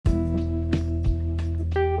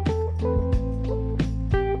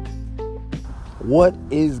What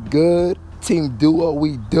is good, Team Do What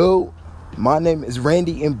We Do? My name is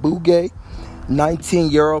Randy Mbuge,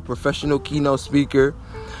 19-year-old professional keynote speaker,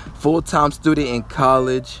 full-time student in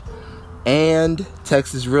college, and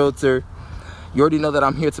Texas realtor. You already know that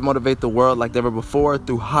I'm here to motivate the world like never before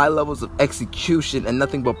through high levels of execution and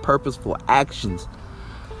nothing but purposeful actions.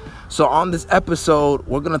 So on this episode,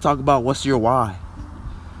 we're going to talk about what's your why.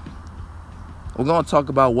 We're going to talk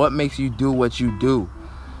about what makes you do what you do.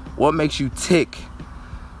 What makes you tick?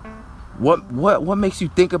 What makes you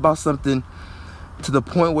think about something to the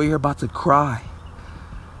point where you're about to cry?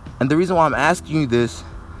 And the reason why I'm asking you this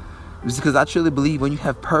is because I truly believe when you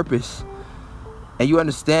have purpose and you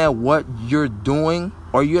understand what you're doing,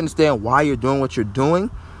 or you understand why you're doing what you're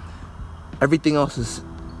doing, everything else is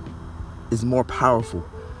more powerful.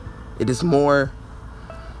 It is more,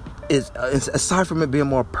 it's aside from it being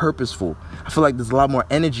more purposeful, I feel like there's a lot more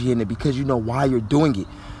energy in it because you know why you're doing it.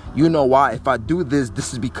 You know why, if I do this,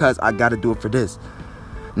 this is because I got to do it for this.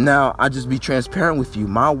 Now, I just be transparent with you.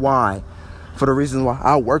 My why, for the reason why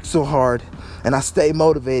I work so hard and I stay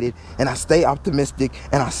motivated and I stay optimistic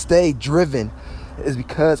and I stay driven, is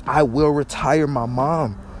because I will retire my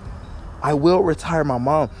mom. I will retire my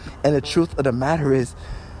mom. And the truth of the matter is,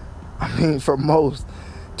 for most,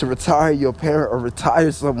 to retire your parent or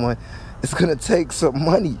retire someone, it's going to take some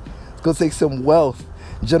money. It's going to take some wealth.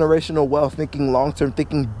 Generational wealth, thinking long-term,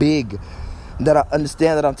 thinking big, that I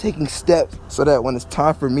understand that I'm taking steps so that when it's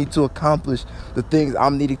time for me to accomplish the things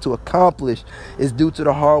I'm needing to accomplish is due to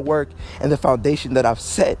the hard work and the foundation that I've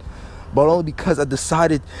set, but only because I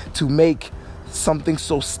decided to make something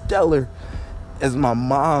so stellar as my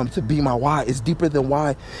mom to be my why. It's deeper than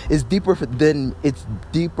why. It's deeper than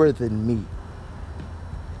me.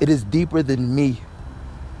 It is deeper than me.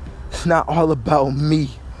 It's not all about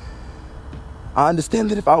me. I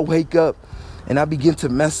understand that if I wake up and I begin to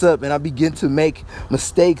mess up and I begin to make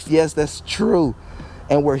mistakes, yes, that's true.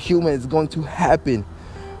 And we're human, it's going to happen.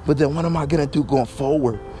 But then what am I going to do going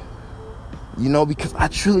forward? Because I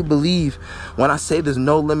truly believe when I say there's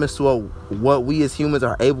no limits to what we as humans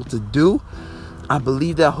are able to do, I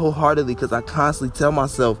believe that wholeheartedly because I constantly tell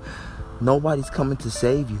myself, nobody's coming to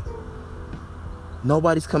save you.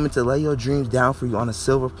 Nobody's coming to lay your dreams down for you on a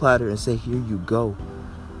silver platter and say, here you go.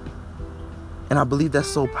 And I believe that's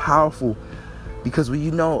so powerful because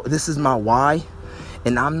when this is my why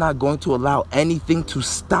and I'm not going to allow anything to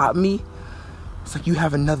stop me, it's like you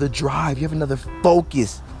have another drive, you have another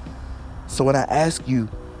focus. So when I ask you,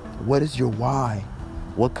 what is your why?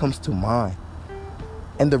 What comes to mind?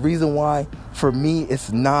 And the reason why, for me,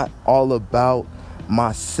 it's not all about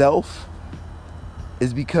myself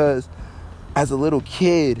is because as a little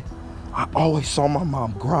kid, I always saw my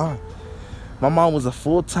mom grind. My mom was a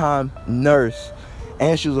full-time nurse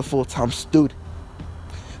and she was a full-time student.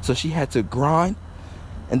 So she had to grind,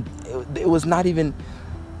 and it was not even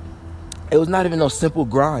no simple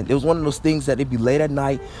grind. It was one of those things that it'd be late at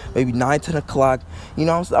night, maybe 9, 10 o'clock. I'm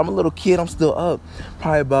a little kid, I'm still up.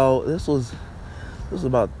 Probably about, this was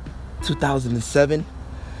about 2007.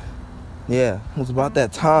 Yeah, it was about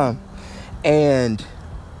that time. And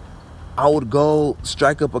I would go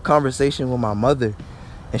strike up a conversation with my mother,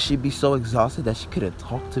 and she'd be so exhausted that she couldn't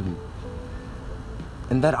talk to me.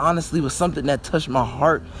 And that honestly was something that touched my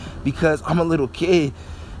heart because I'm a little kid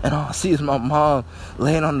and all I see is my mom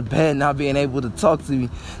laying on the bed not being able to talk to me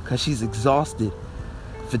because she's exhausted,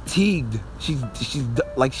 fatigued. She's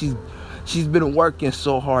been working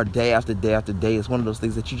so hard day after day after day. It's one of those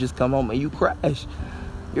things that you just come home and you crash.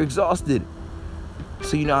 You're exhausted.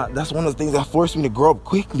 So that's one of the things that forced me to grow up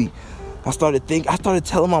quickly. I started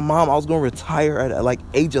telling my mom I was going to retire at like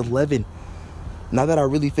age 11. Now that I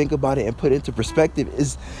really think about it and put it into perspective,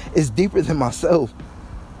 it's deeper than myself.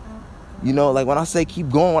 Like when I say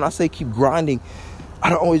keep going, when I say keep grinding, I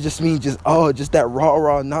don't always just mean just that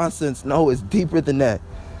raw nonsense. No, it's deeper than that.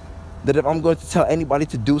 That if I'm going to tell anybody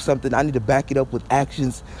to do something, I need to back it up with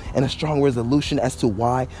actions and a strong resolution as to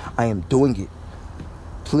why I am doing it.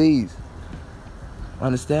 Please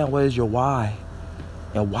understand what is your why.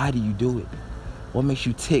 And why do you do it? What makes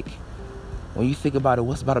you tick? When you think about it,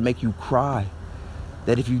 what's about to make you cry?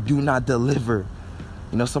 That if you do not deliver,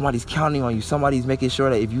 somebody's counting on you. Somebody's making sure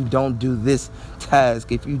that if you don't do this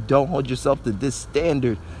task, if you don't hold yourself to this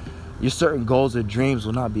standard, your certain goals or dreams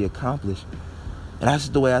will not be accomplished. And that's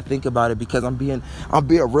just the way I think about it because I'm being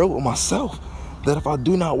real with myself. That if I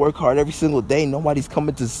do not work hard every single day, nobody's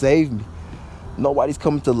coming to save me. Nobody's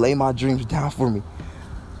coming to lay my dreams down for me.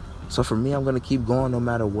 So for me, I'm going to keep going no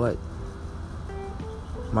matter what.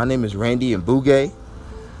 My name is Randy Mbuge.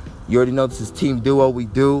 You already know this is Team Do What We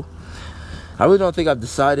Do. I really don't think I've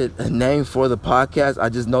decided a name for the podcast. I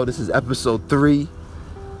just know this is episode 3.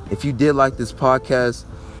 If you did like this podcast,